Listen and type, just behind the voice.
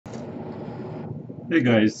Hey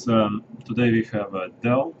guys, today we have a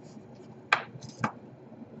Dell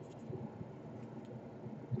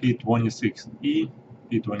p26e,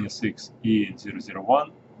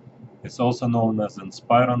 p26e001. It's also known as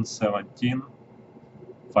Inspiron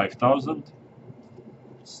 5000.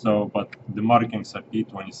 So, but the markings are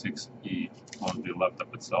p26e on the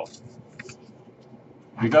laptop itself.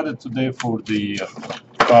 We got it today for the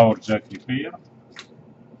power jack repair,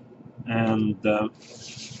 and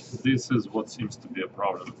this is what seems to be a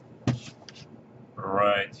problem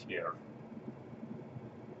right here.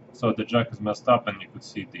 So the jack is messed up and you could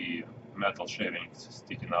see the metal shavings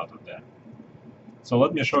sticking out of there. So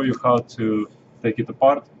let me show you how to take it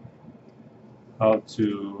apart, how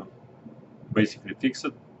to basically fix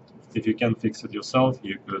it. If you can fix it yourself,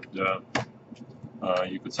 you could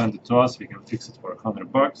send it to us. We can fix it for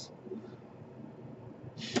 $100.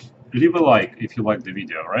 Leave a like if you like the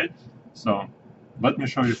video, right? So let me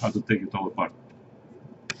show you how to take it all apart.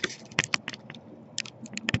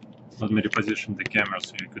 Let me reposition the camera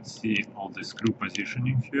so you could see all the screw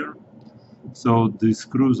positioning here. So the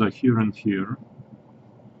screws are here and here,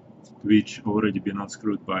 which already been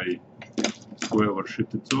unscrewed by whoever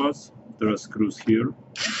shipped it to us. There are screws here,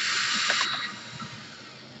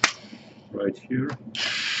 right here.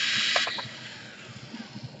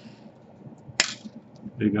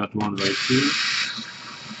 They got one right here.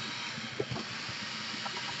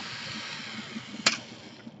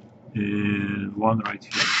 And one right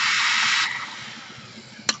here.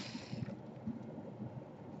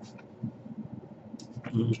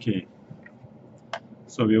 Okay.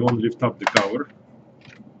 So we won't lift up the cover.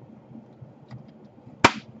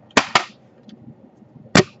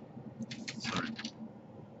 Sorry.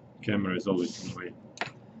 Camera is always in the way.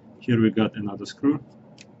 Here we got another screw.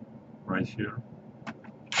 Right here.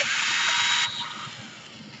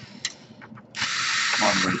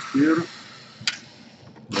 One right here.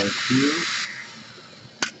 Right here.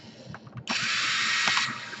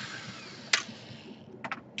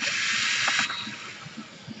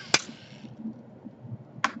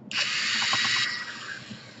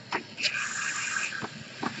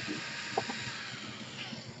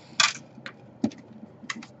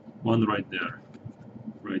 One right there.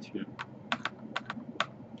 Right here.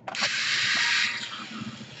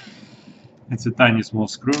 It's a tiny small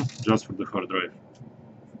screw just for the hard drive.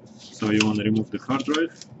 So you want to remove the hard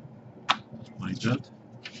drive like that.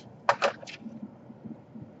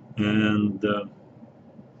 And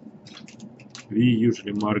we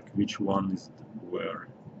usually mark which one is where.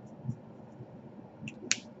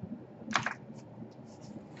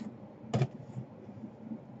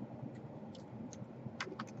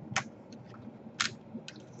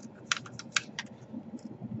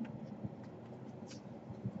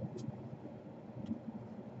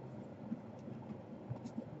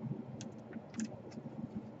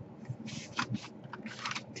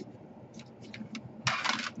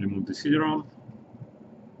 Remove the CD-ROM.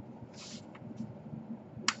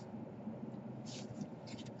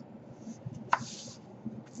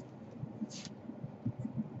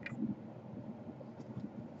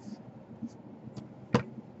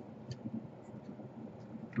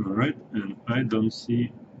 Alright, and I don't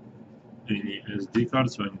see any SD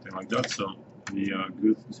cards or anything like that, so we are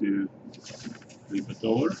good to flip it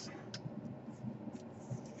over.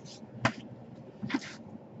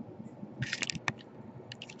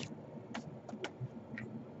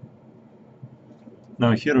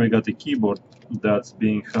 Now here we got a keyboard that's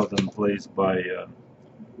being held in place by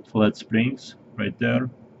flat springs right there.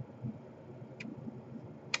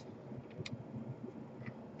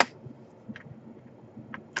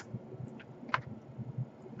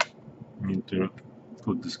 I need to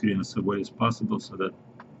put the screen as away as possible so that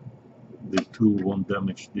the tool won't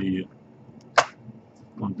damage the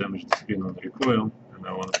screen on the recoil. And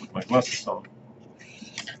I want to put my glasses on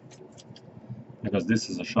because this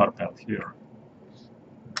is a sharp end here.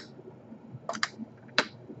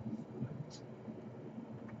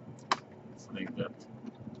 Like that.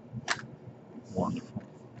 Wonderful.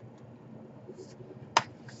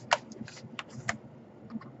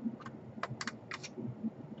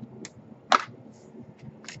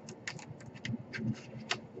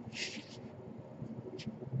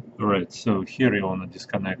 Alright, so here you want to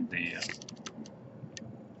disconnect the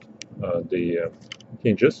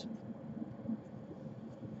hinges.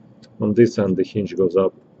 On this end the hinge goes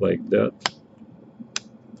up like that.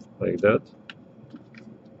 Like that.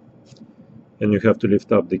 And you have to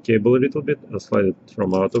lift up the cable a little bit and slide it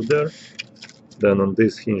from out of there. Then on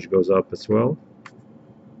this hinge goes up as well,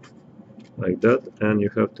 like that, and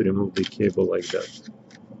you have to remove the cable like that.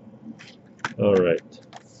 Alright,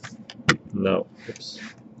 now, oops.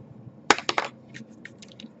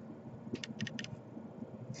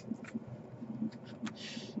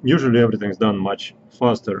 Usually everything's done much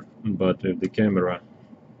faster, but with the camera,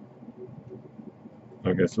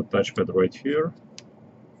 okay, so touchpad right here,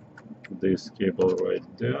 this cable right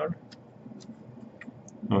there.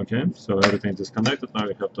 Okay, so everything is disconnected. Now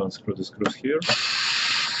we have to unscrew the screws here,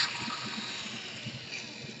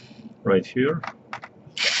 right here,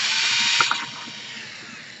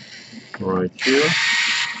 right here,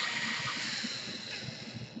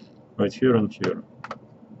 right here, and here.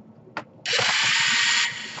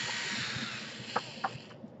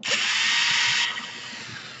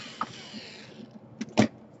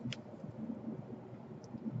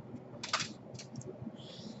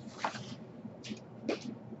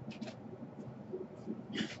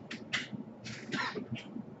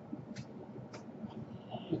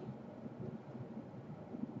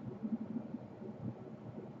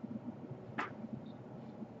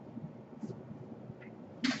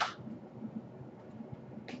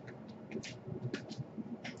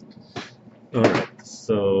 Alright,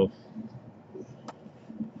 so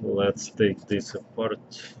let's take this apart.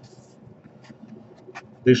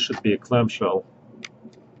 This should be a clamshell.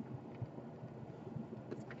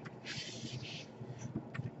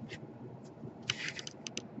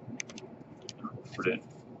 Hopefully,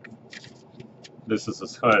 this is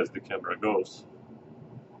as high as the camera goes.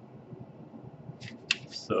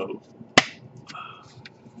 So,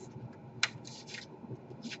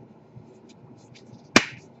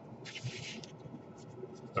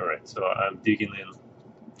 alright, so I'm digging in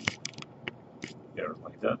here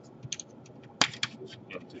like that,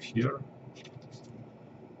 into here,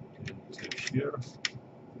 into here,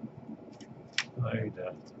 like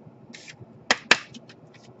that.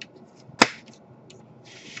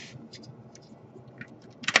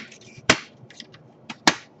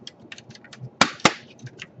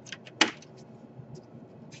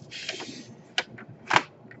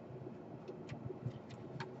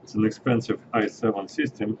 It's an expensive i7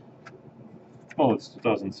 system. Well, it's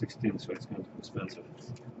 2016, so it's kind of expensive.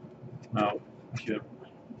 Now, here.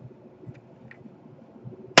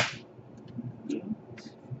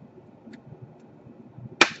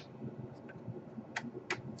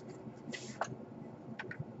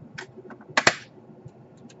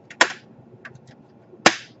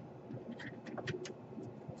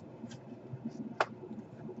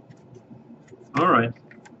 Alright,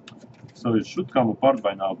 so it should come apart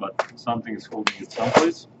by now, but something is holding it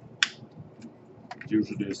someplace.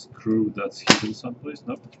 Usually a screw that's hidden someplace.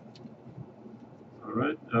 Nope.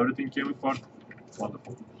 Alright, everything came apart.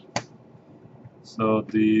 Wonderful. So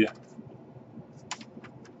the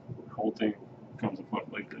whole thing comes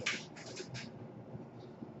apart like this.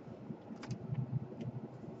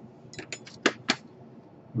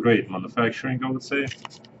 Great manufacturing, I would say.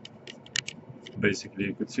 Basically,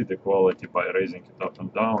 you could see the quality by raising it up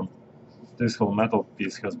and down. This whole metal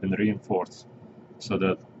piece has been reinforced so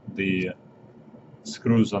that the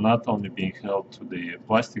screws are not only being held to the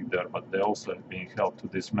plastic there, but they're also being held to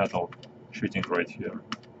this metal sheeting right here.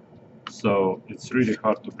 So it's really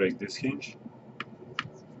hard to break this hinge,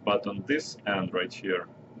 but on this end right here,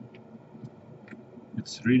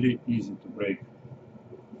 it's really easy to break.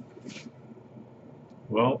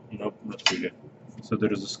 Well, nope, not really. So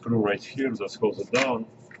there is a screw right here that holds it down,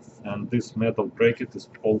 and this metal bracket is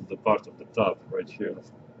all the part of the top right here.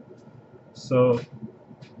 So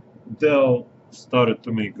Dell started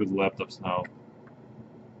to make good laptops now,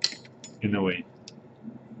 in a way.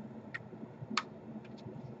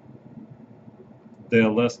 They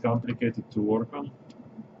are less complicated to work on,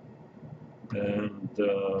 and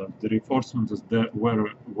the reinforcement is there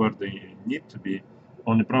where they need to be.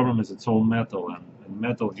 Only problem is it's all metal, and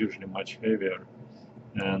metal is usually much heavier,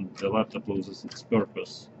 and the laptop loses its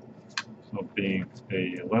purpose of being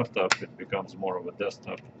a laptop. It becomes more of a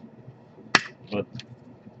desktop. But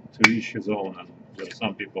to each his own, and there are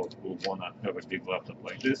some people who want to have a big laptop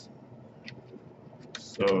like this.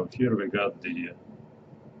 So here we got the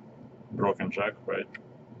broken jack, right?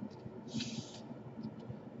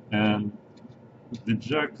 And the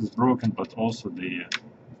jack is broken, but also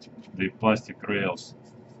the plastic rails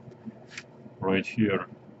right here,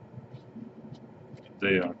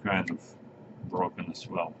 they are kind of broken as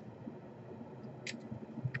well.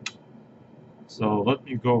 So let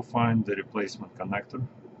me go find the replacement connector.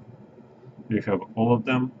 We have all of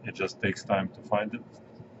them, it just takes time to find it.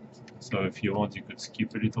 So if you want, you could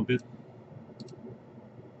skip a little bit.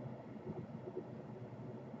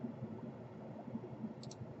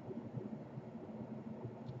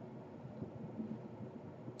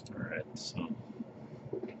 Alright, so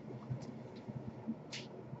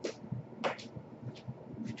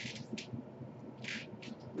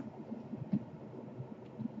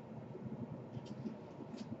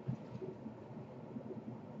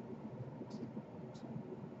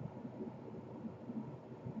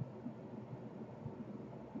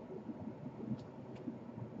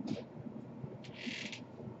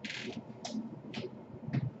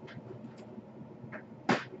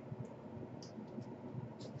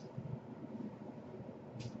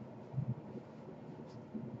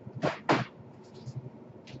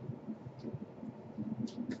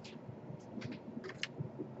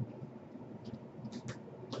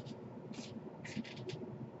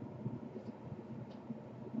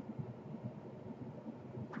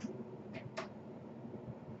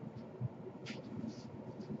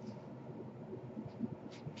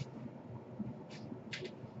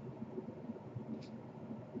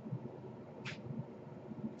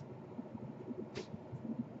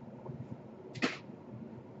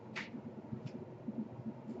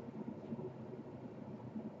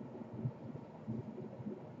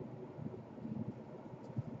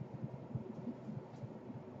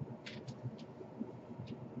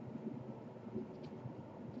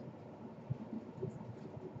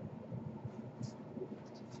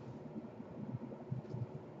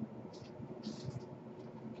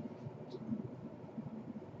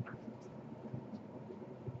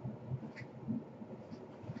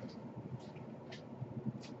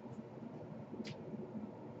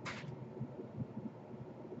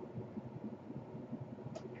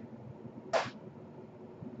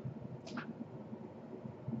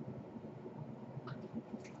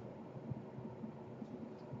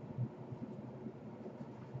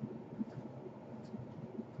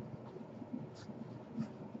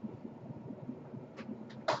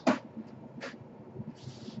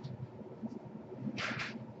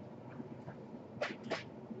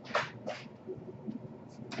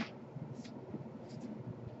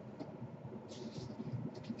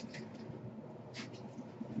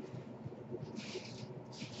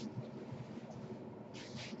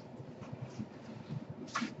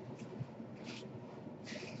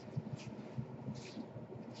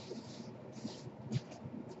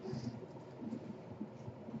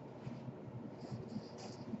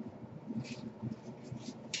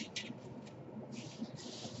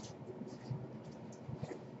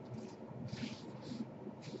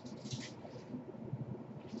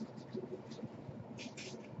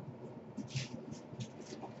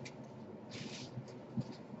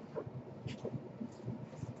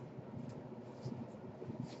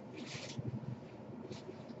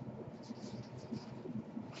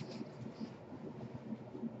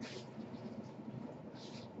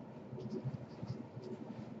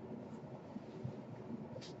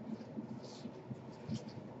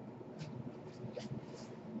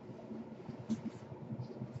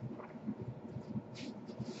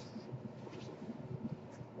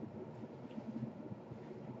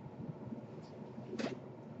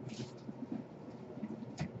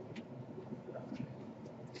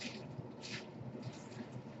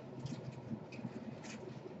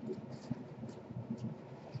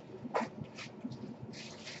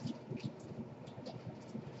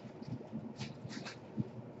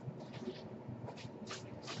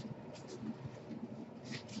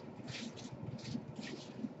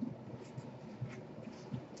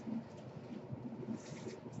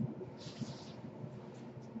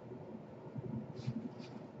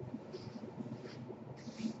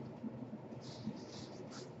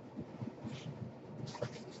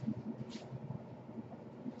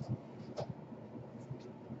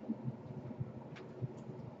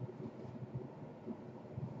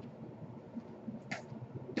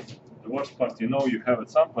worst part, you know you have it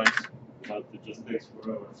someplace, but it just takes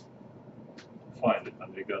forever to find it,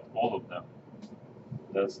 and we got all of them.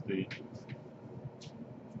 That's the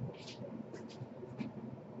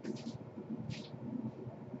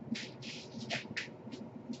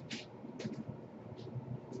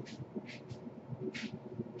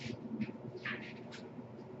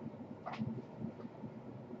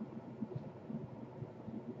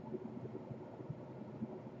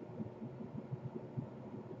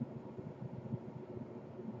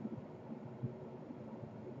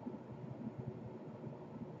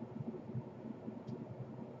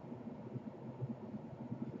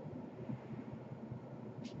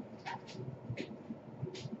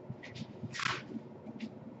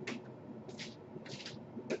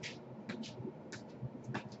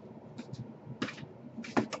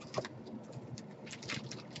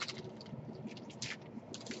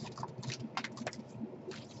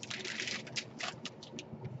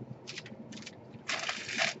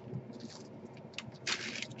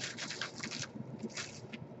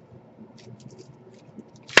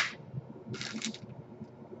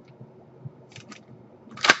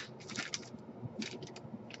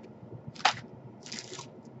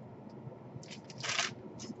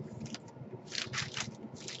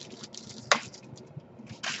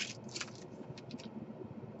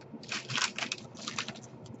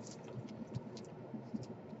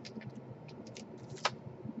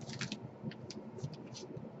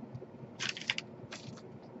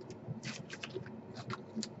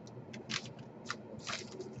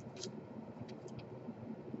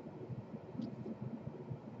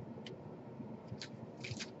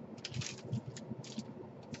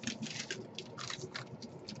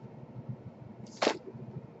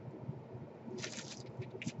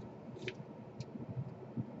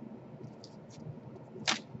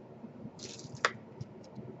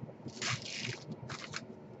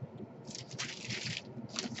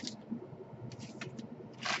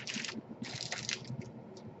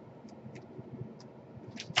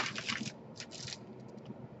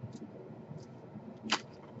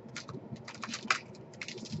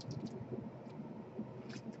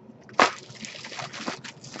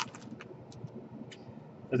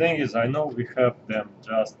thing is, I know we have them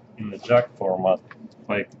just in the jack format,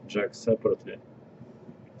 like jack separately,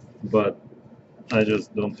 but I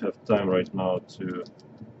just don't have time right now to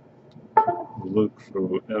look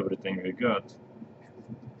through everything we got.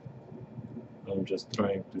 I'm just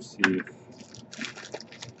trying to see if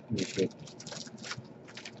we could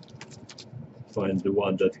find the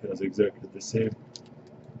one that has exactly the same.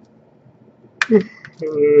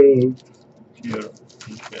 Here,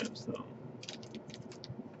 okay, so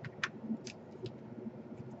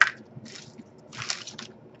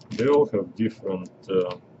they all have different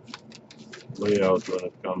layout when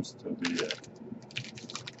it comes to the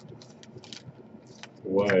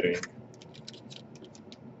wiring.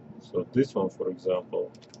 So this one, for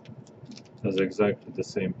example, has exactly the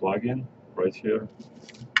same plugin right here,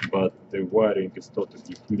 but the wiring is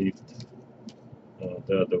totally flipped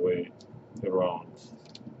the other way around.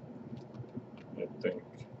 I think,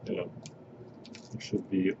 yeah, it should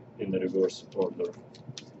be in the reverse order.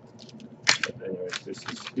 But anyway, this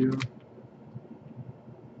is here.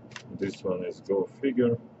 This one is go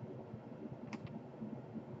figure.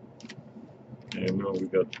 And now we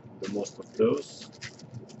got the most of those,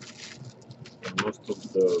 and most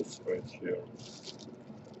of those right here.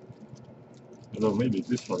 You know, maybe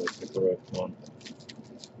this one is the correct one.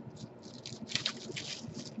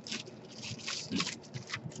 Let's see.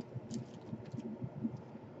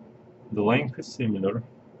 The length is similar,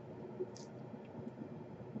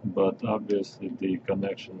 but obviously the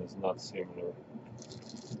connection is not similar.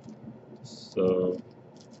 So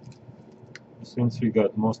since we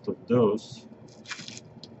got most of those,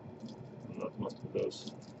 not most of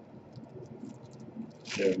those,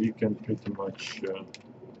 yeah, we can pretty much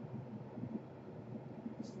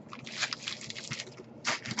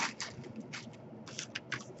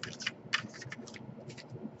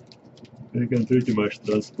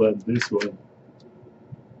transplant this one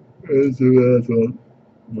into that one,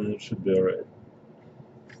 and it should be alright.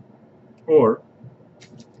 Or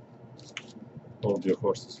hold your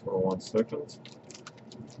horses for 1 second.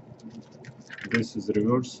 This is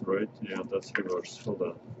reverse, right? Yeah, that's reverse. Hold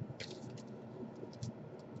on.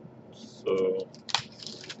 So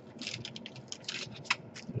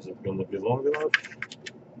is it gonna be long enough?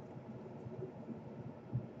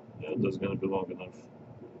 Yeah, that's gonna be long enough.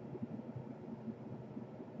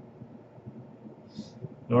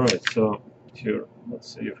 Alright, so here,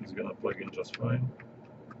 let's see if it's gonna plug in just fine.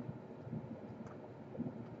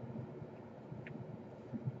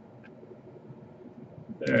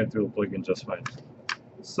 it will plug in just fine.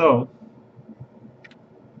 So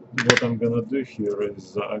what I'm gonna do here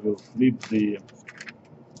is I will flip the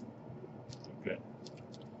okay.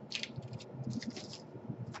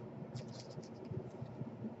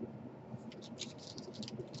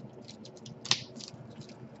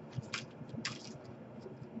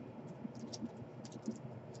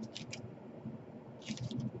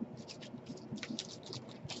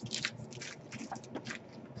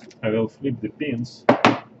 I will flip the pins.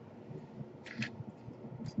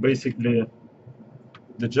 Basically,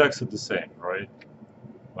 the jacks are the same, right?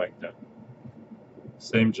 Like that.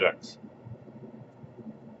 Same jacks.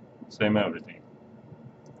 Same everything.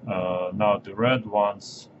 Now the red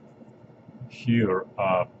ones here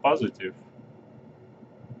are positive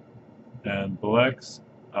and blacks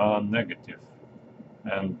are negative.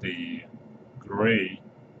 And the gray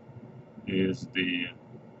is the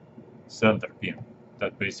center pin.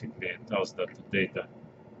 That basically tells that the data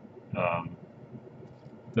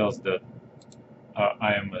tells that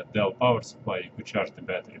I am a Dell power supply, you could charge the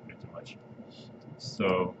battery pretty much.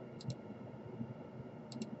 So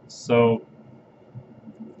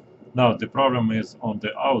now the problem is on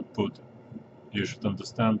the output. You should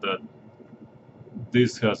understand that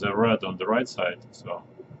this has a red on the right side, so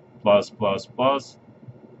plus, plus, plus,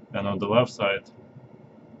 and on the left side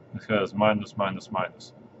it has minus, minus,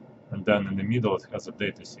 minus, and then in the middle it has a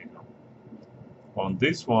data signal. On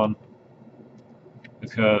this one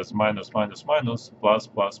it has minus, minus, minus, plus,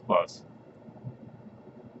 plus, plus.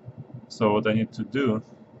 So what I need to do,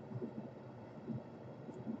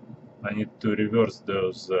 I need to reverse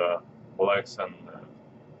those blacks and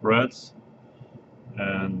reds,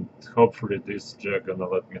 and hopefully this jack gonna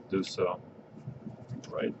let me do so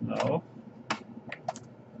right now.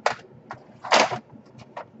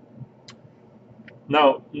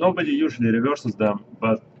 Now, nobody usually reverses them,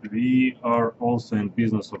 but we are also in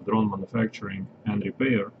business of drone manufacturing and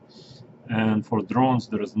repair, and for drones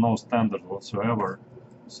there is no standard whatsoever,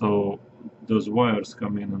 so those wires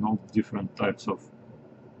come in all different types of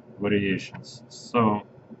variations. So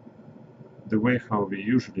the way how we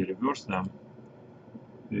usually reverse them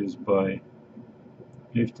is by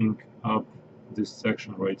lifting up this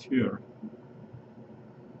section right here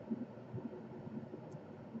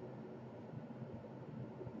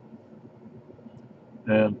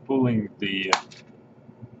and pulling the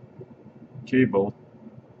cable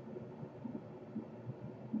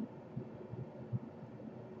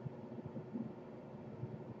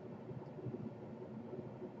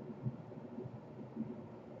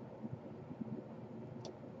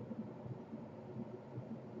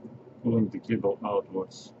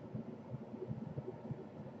outwards.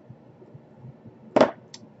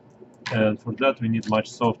 And for that we need much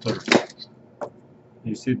softer.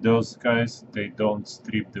 You see those guys, they don't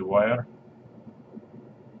strip the wire.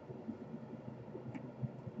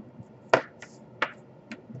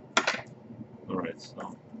 Alright,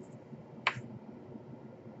 so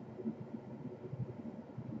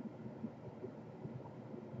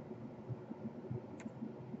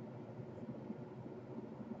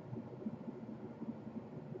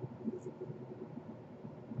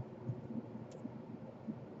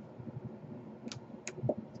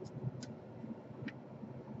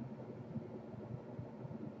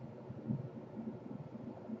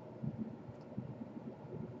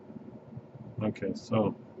okay,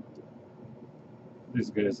 so this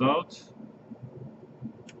guy is out.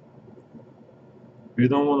 We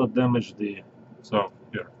don't want to damage the, so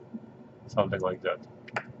here, something like that.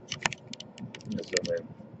 That's the name.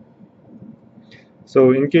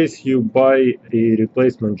 So in case you buy a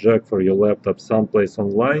replacement jack for your laptop someplace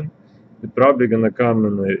online, it's probably gonna come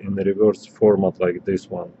in a reverse format like this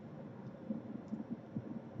one.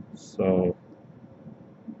 So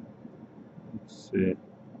let's see.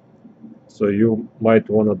 So you might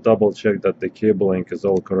want to double check that the cabling is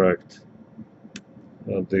all correct.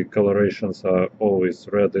 The colorations are always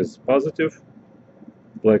red is positive,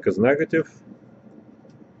 black is negative.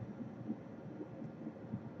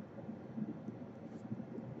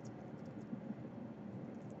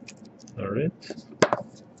 All right.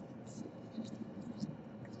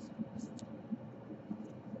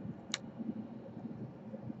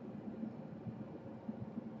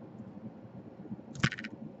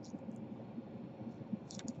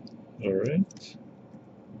 All right.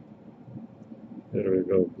 Here we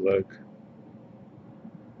go, black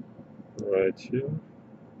right here.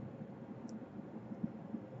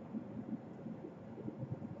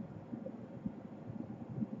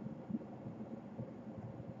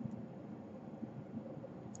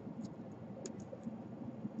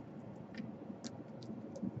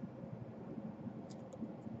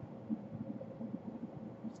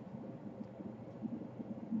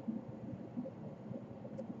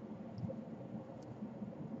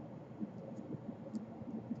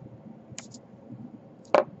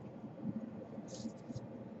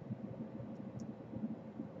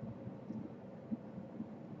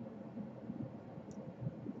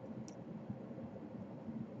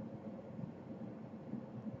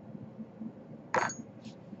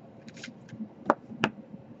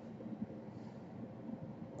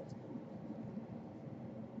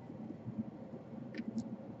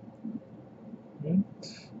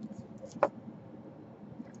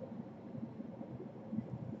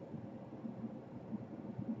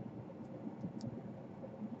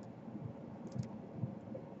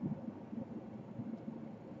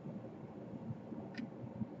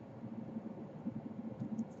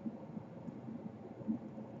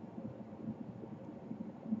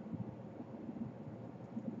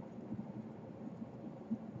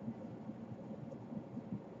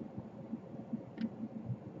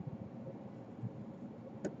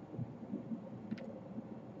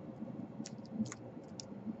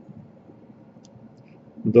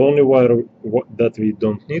 The only wire that we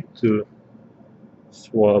don't need to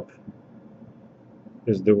swap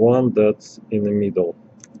is the one that's in the middle.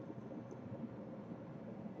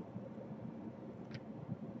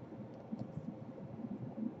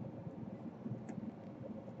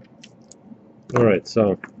 Alright,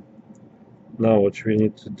 so now what we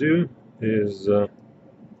need to do is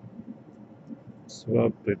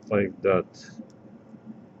swap it like that.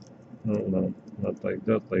 No, not like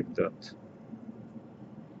that, like that.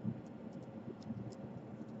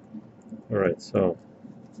 Alright, so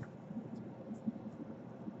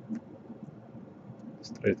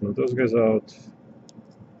straighten those guys out.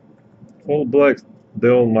 All black,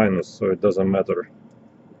 they're all minus, so it doesn't matter.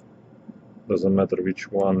 Doesn't matter which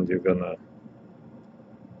one you're gonna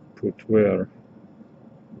put where.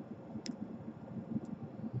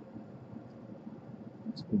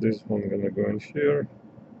 So this one gonna go in here.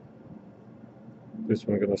 This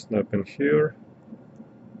one gonna snap in here.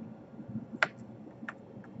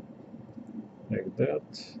 Like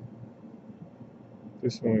that.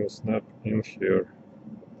 This one will snap in here.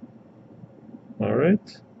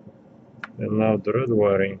 Alright. And now the red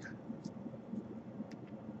wiring.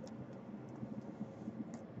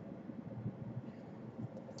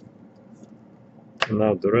 And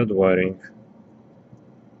now the red wiring.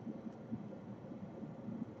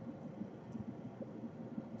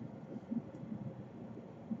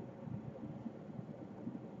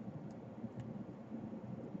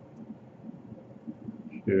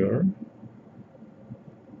 Here.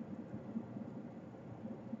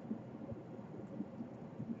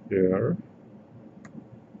 Here.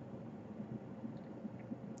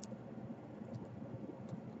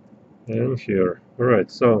 And here.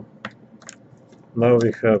 Alright, so now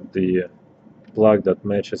we have the plug that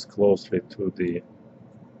matches closely to the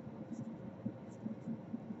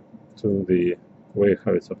way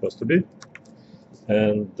how it's supposed to be.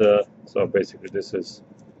 And so basically this is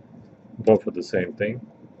both of the same thing.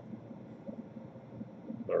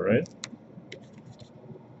 Alright.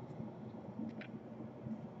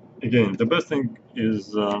 Again, the best thing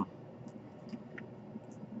is, I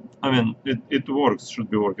mean, it works, should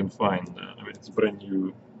be working fine. I mean, it's brand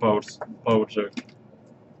new power jack,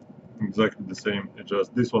 exactly the same. It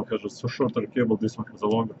just, this one has a shorter cable, this one has a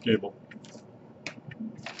longer cable.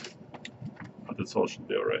 But it's all should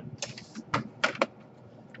be alright.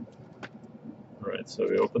 Alright, so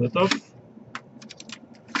we open it up.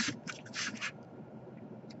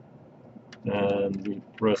 And we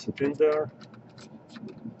press it in there.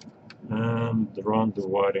 And run the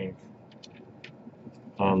wiring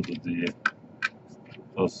onto the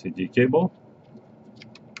LCD cable.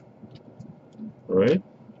 Right?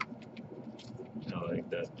 Like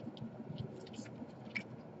that.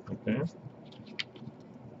 Okay.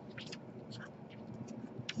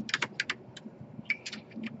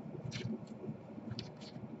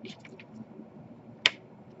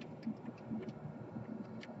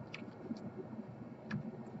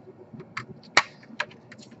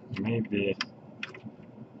 Maybe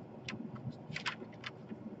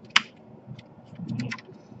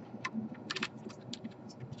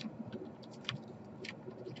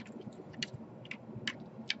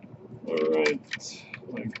alright,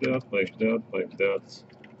 like that, like that, like that.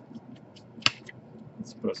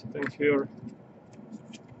 Let's press it in here,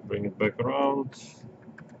 bring it back around,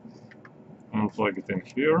 and plug it in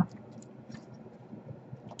here.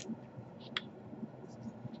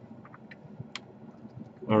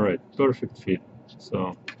 Alright, perfect fit.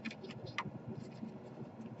 So,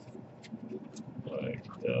 like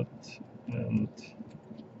that, and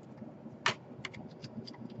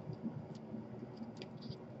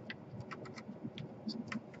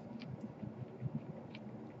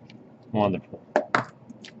wonderful.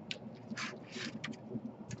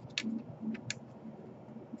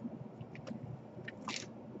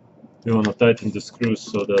 You want to tighten the screws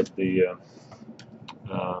so that the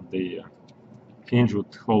hinge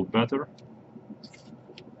would hold better.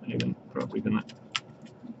 Even probably gonna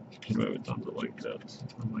drive it under like that,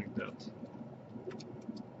 and like that.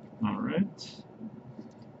 All right.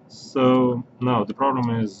 So now the problem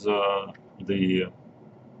is the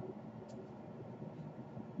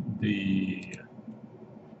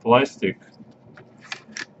plastic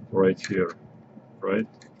right here, right?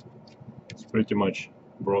 It's pretty much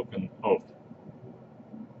broken off.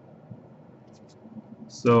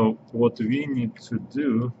 So what we need to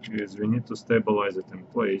do is we need to stabilize it in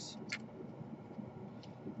place,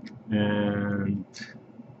 and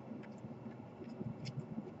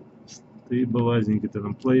stabilizing it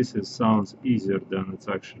in place sounds easier than it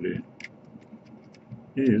actually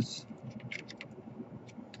is.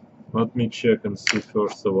 Let me check and see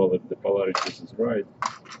first of all if the polarities is right.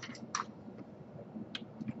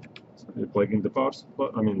 So we plug in the power supply,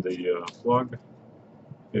 the plug.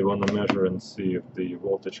 We want to measure and see if the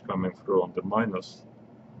voltage coming through on the minus,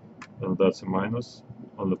 and that's a minus,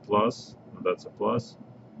 on the plus, and that's a plus,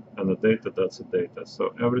 and the data, that's a data.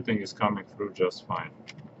 So everything is coming through just fine.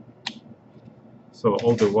 So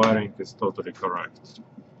all the wiring is totally correct.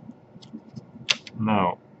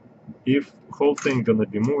 Now, if whole thing gonna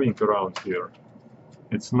be moving around here,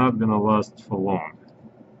 it's not gonna last for long.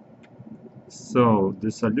 So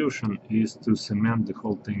the solution is to cement the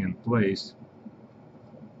whole thing in place,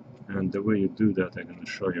 and the way you do that I'm gonna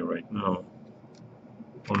show you right now.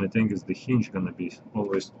 Only thing is the hinge gonna be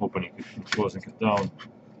always opening it and closing it down.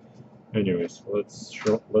 Anyways,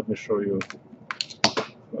 let me show you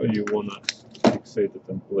how you wanna fixate it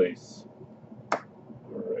in place.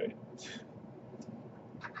 Alright.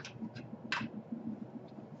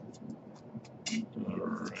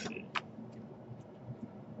 Alrighty.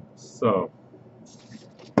 So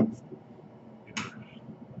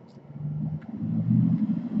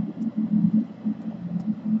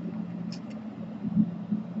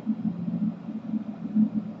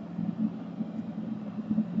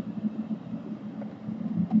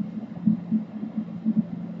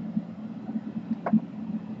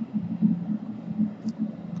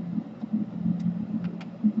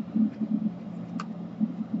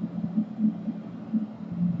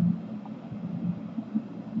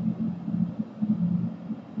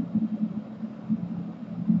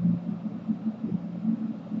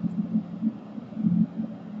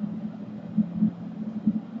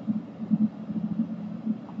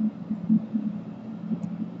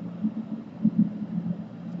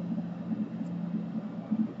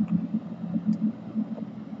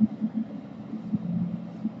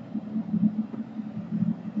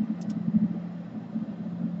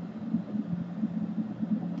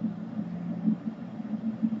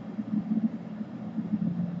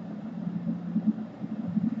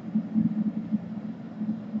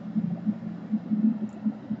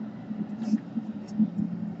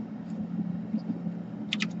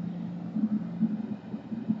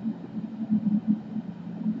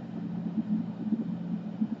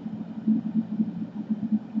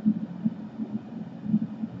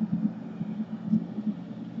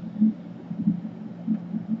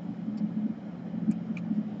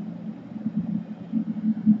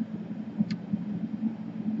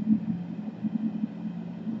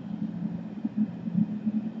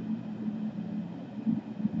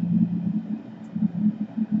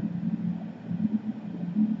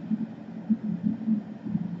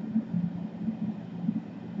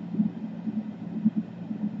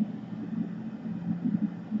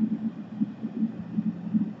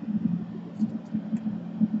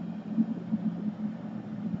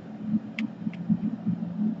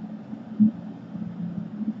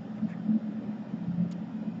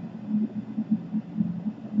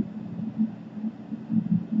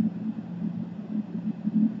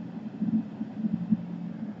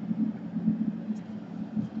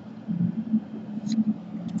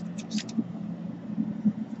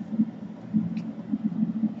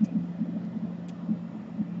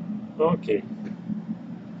okay.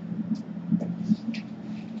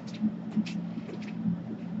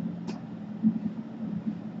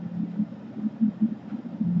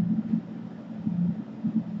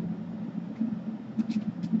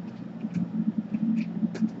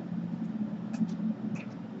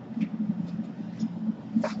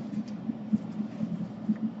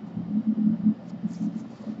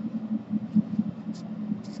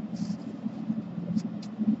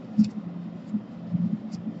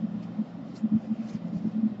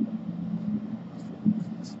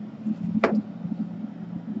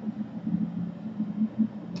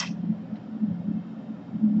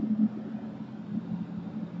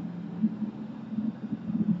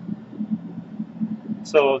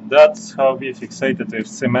 So that's how we fixated with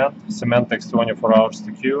cement. Cement takes 24 hours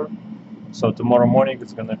to cure. So tomorrow morning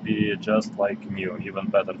it's gonna be just like new, even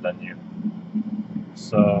better than new.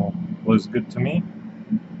 So looks good to me.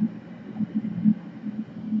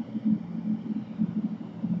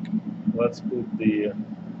 Let's put the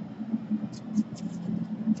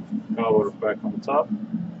cover back on top.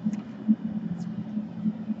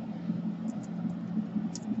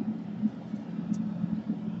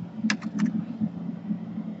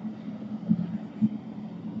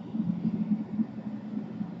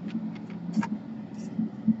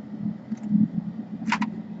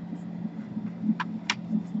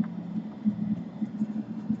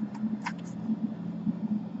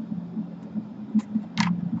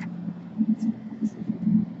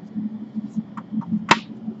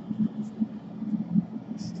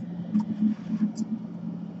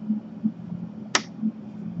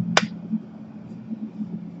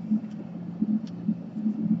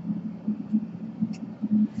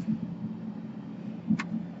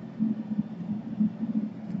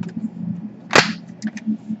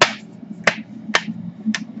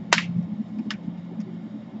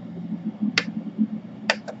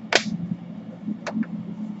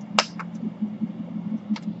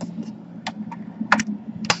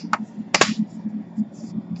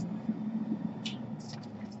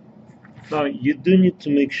 Now you do need to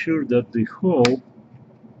make sure that the hole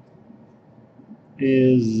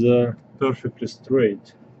is perfectly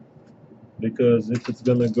straight, because if it's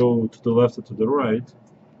gonna go to the left or to the right,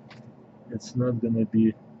 it's not gonna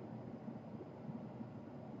be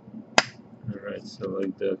alright. So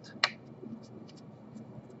like that.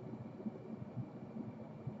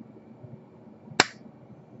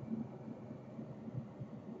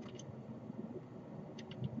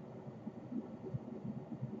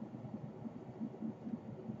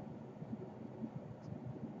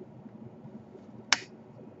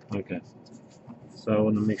 Okay, so I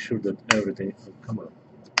want to make sure that everything, oh, come on.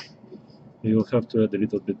 You'll have to add a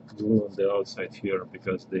little bit glue on the outside here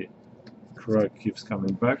because the crack keeps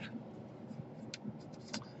coming back.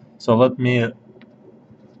 So let me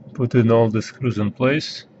put in all the screws in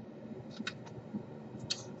place.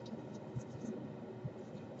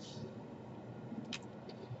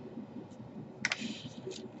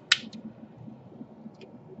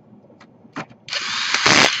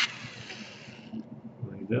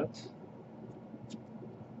 Like that.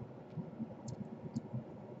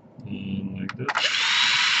 And like that.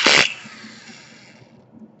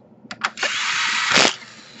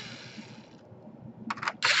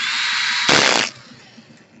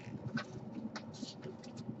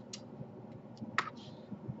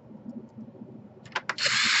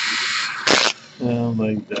 And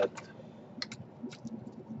like that.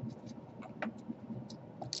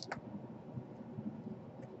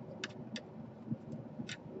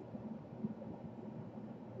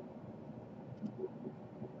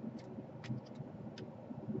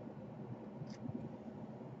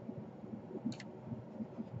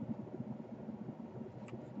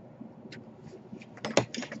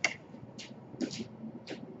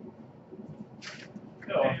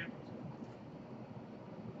 Yeah.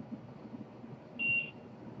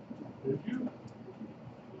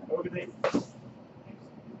 Okay.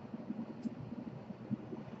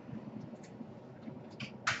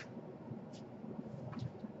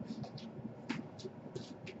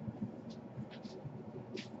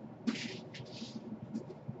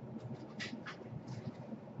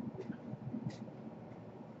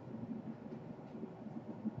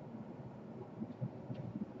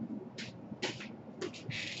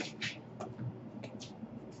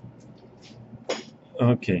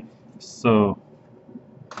 Okay, so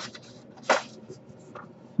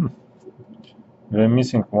we're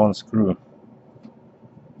missing one screw.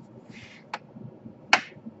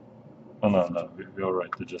 Oh no, we're all right.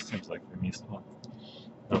 It just seems like we missed one.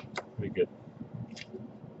 No, we're good.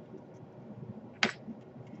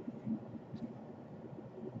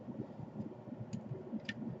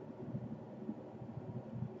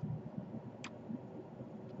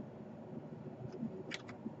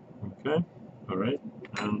 Okay, all right,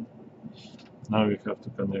 and now we have to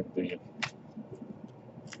connect the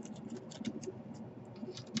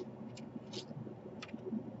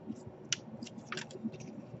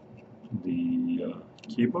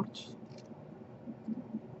keyboard.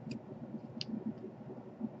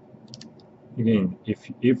 Again,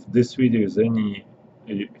 if this video is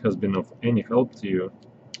has been of any help to you,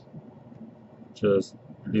 just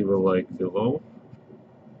leave a like below,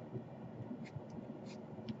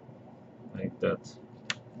 like that,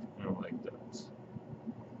 and like that.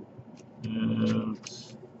 And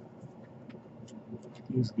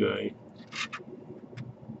this guy,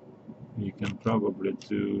 you can probably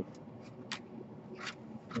do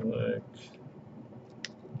like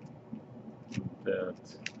that.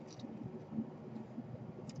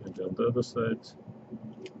 And on the other side,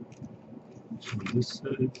 on this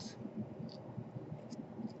side.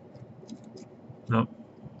 No,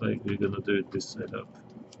 like we're gonna do it this side up.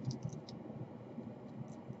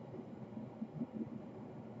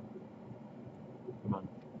 Come on.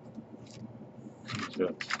 Like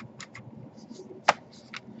that.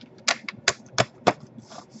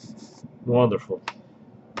 Wonderful.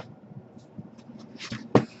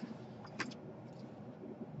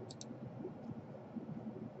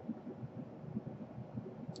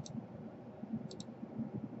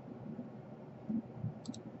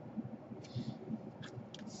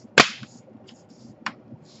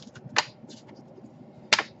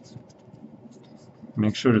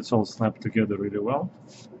 Make sure it's all snapped together really well.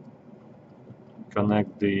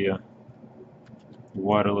 Connect the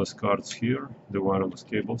wireless cards here, the wireless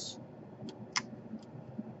cables,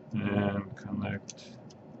 and connect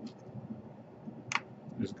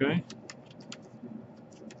this guy.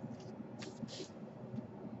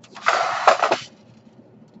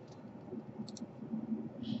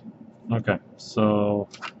 Okay, so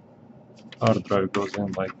hard drive goes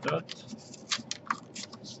in like that,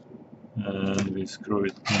 and we screw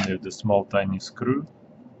it in with the small tiny screw.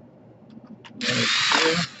 Right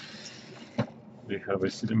here. We have a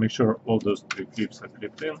CD. Make sure all those 3 clips are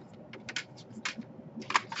clipped in.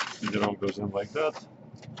 CD-ROM goes in like that.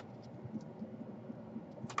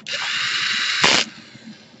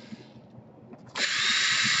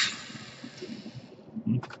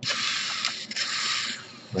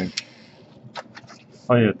 Right.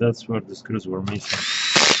 Oh yeah, that's where the screws were missing.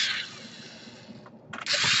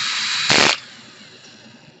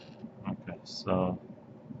 Okay, so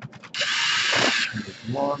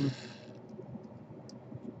one.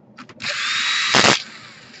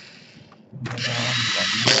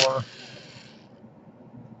 One more.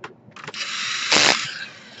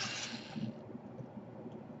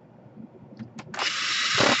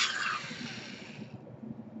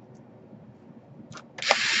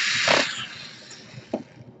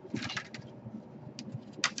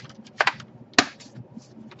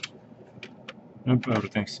 Nope,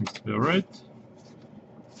 everything seems to be alright.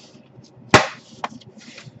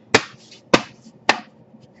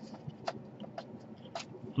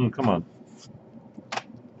 Come on.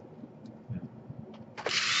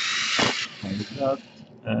 Like that,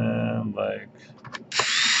 and like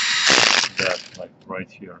that, like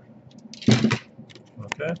right here.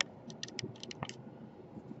 Okay.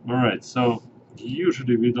 Alright, so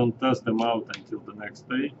usually we don't test them out until the next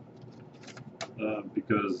day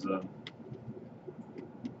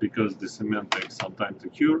because the cement takes some time to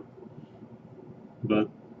cure. But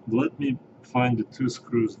let me find the 2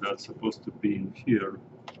 screws that's supposed to be in here,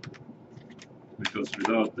 because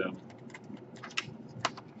without them,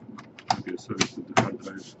 okay, so we put the hard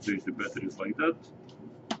drive, take the batteries like that,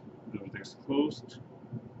 everything's closed,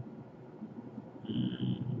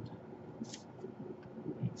 and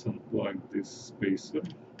let's unplug this spacer.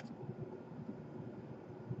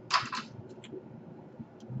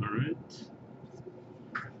 Alright.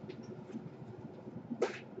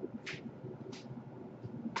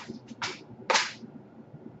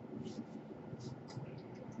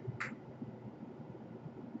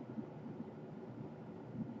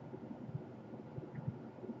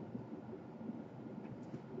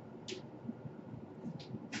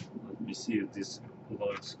 Let me see if this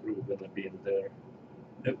large screw gonna be in there.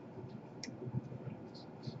 Yep.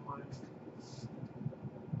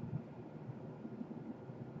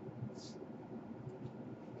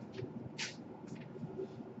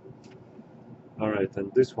 Alright,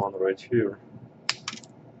 and this one right here,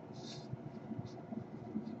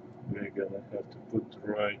 we're gonna have to put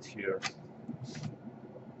right here.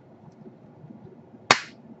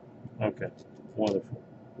 Okay, wonderful.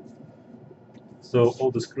 So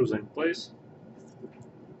all the screws are in place.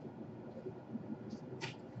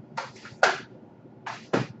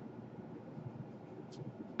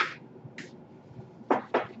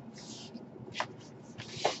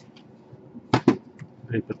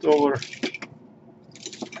 Flip it over,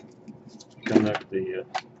 connect the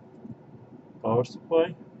power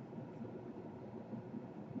supply.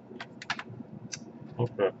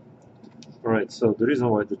 Okay. Alright, so the reason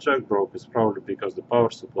why the jack broke is probably because the power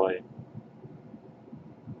supply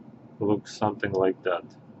looks something like that.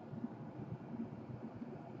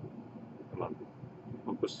 Come on,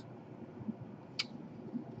 focus.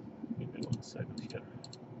 Maybe 1 second here.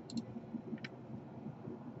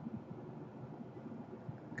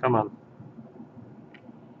 Come on.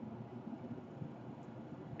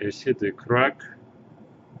 You see the crack,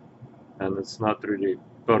 and it's not really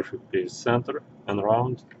perfectly center and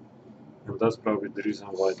round, and that's probably the reason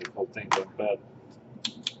why the whole thing went bad.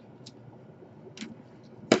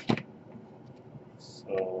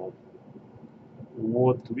 So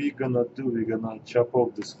what we're gonna do, we're gonna chop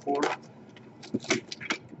off this cord.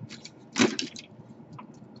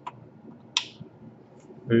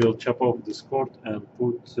 We will chop off this cord and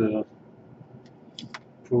put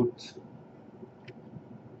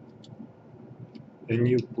a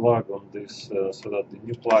new plug on this so that the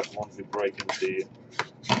new plug won't be breaking the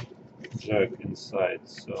jack inside.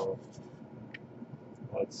 So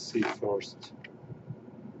let's see first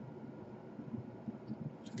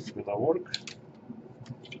if it's gonna work.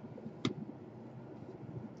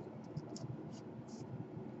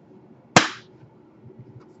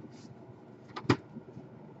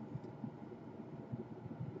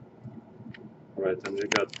 Right, and we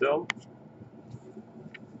got Dell,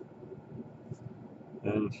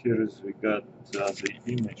 and here is we got the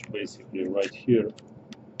image basically right here.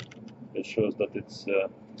 It shows that it's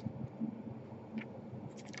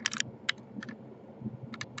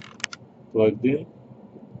plugged in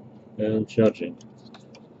and charging,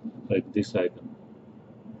 like this icon,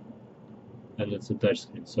 and it's a touch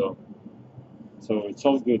screen. So So it's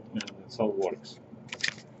all good and it's all works.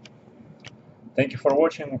 Thank you for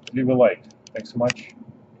watching. Leave a like. Thanks so much.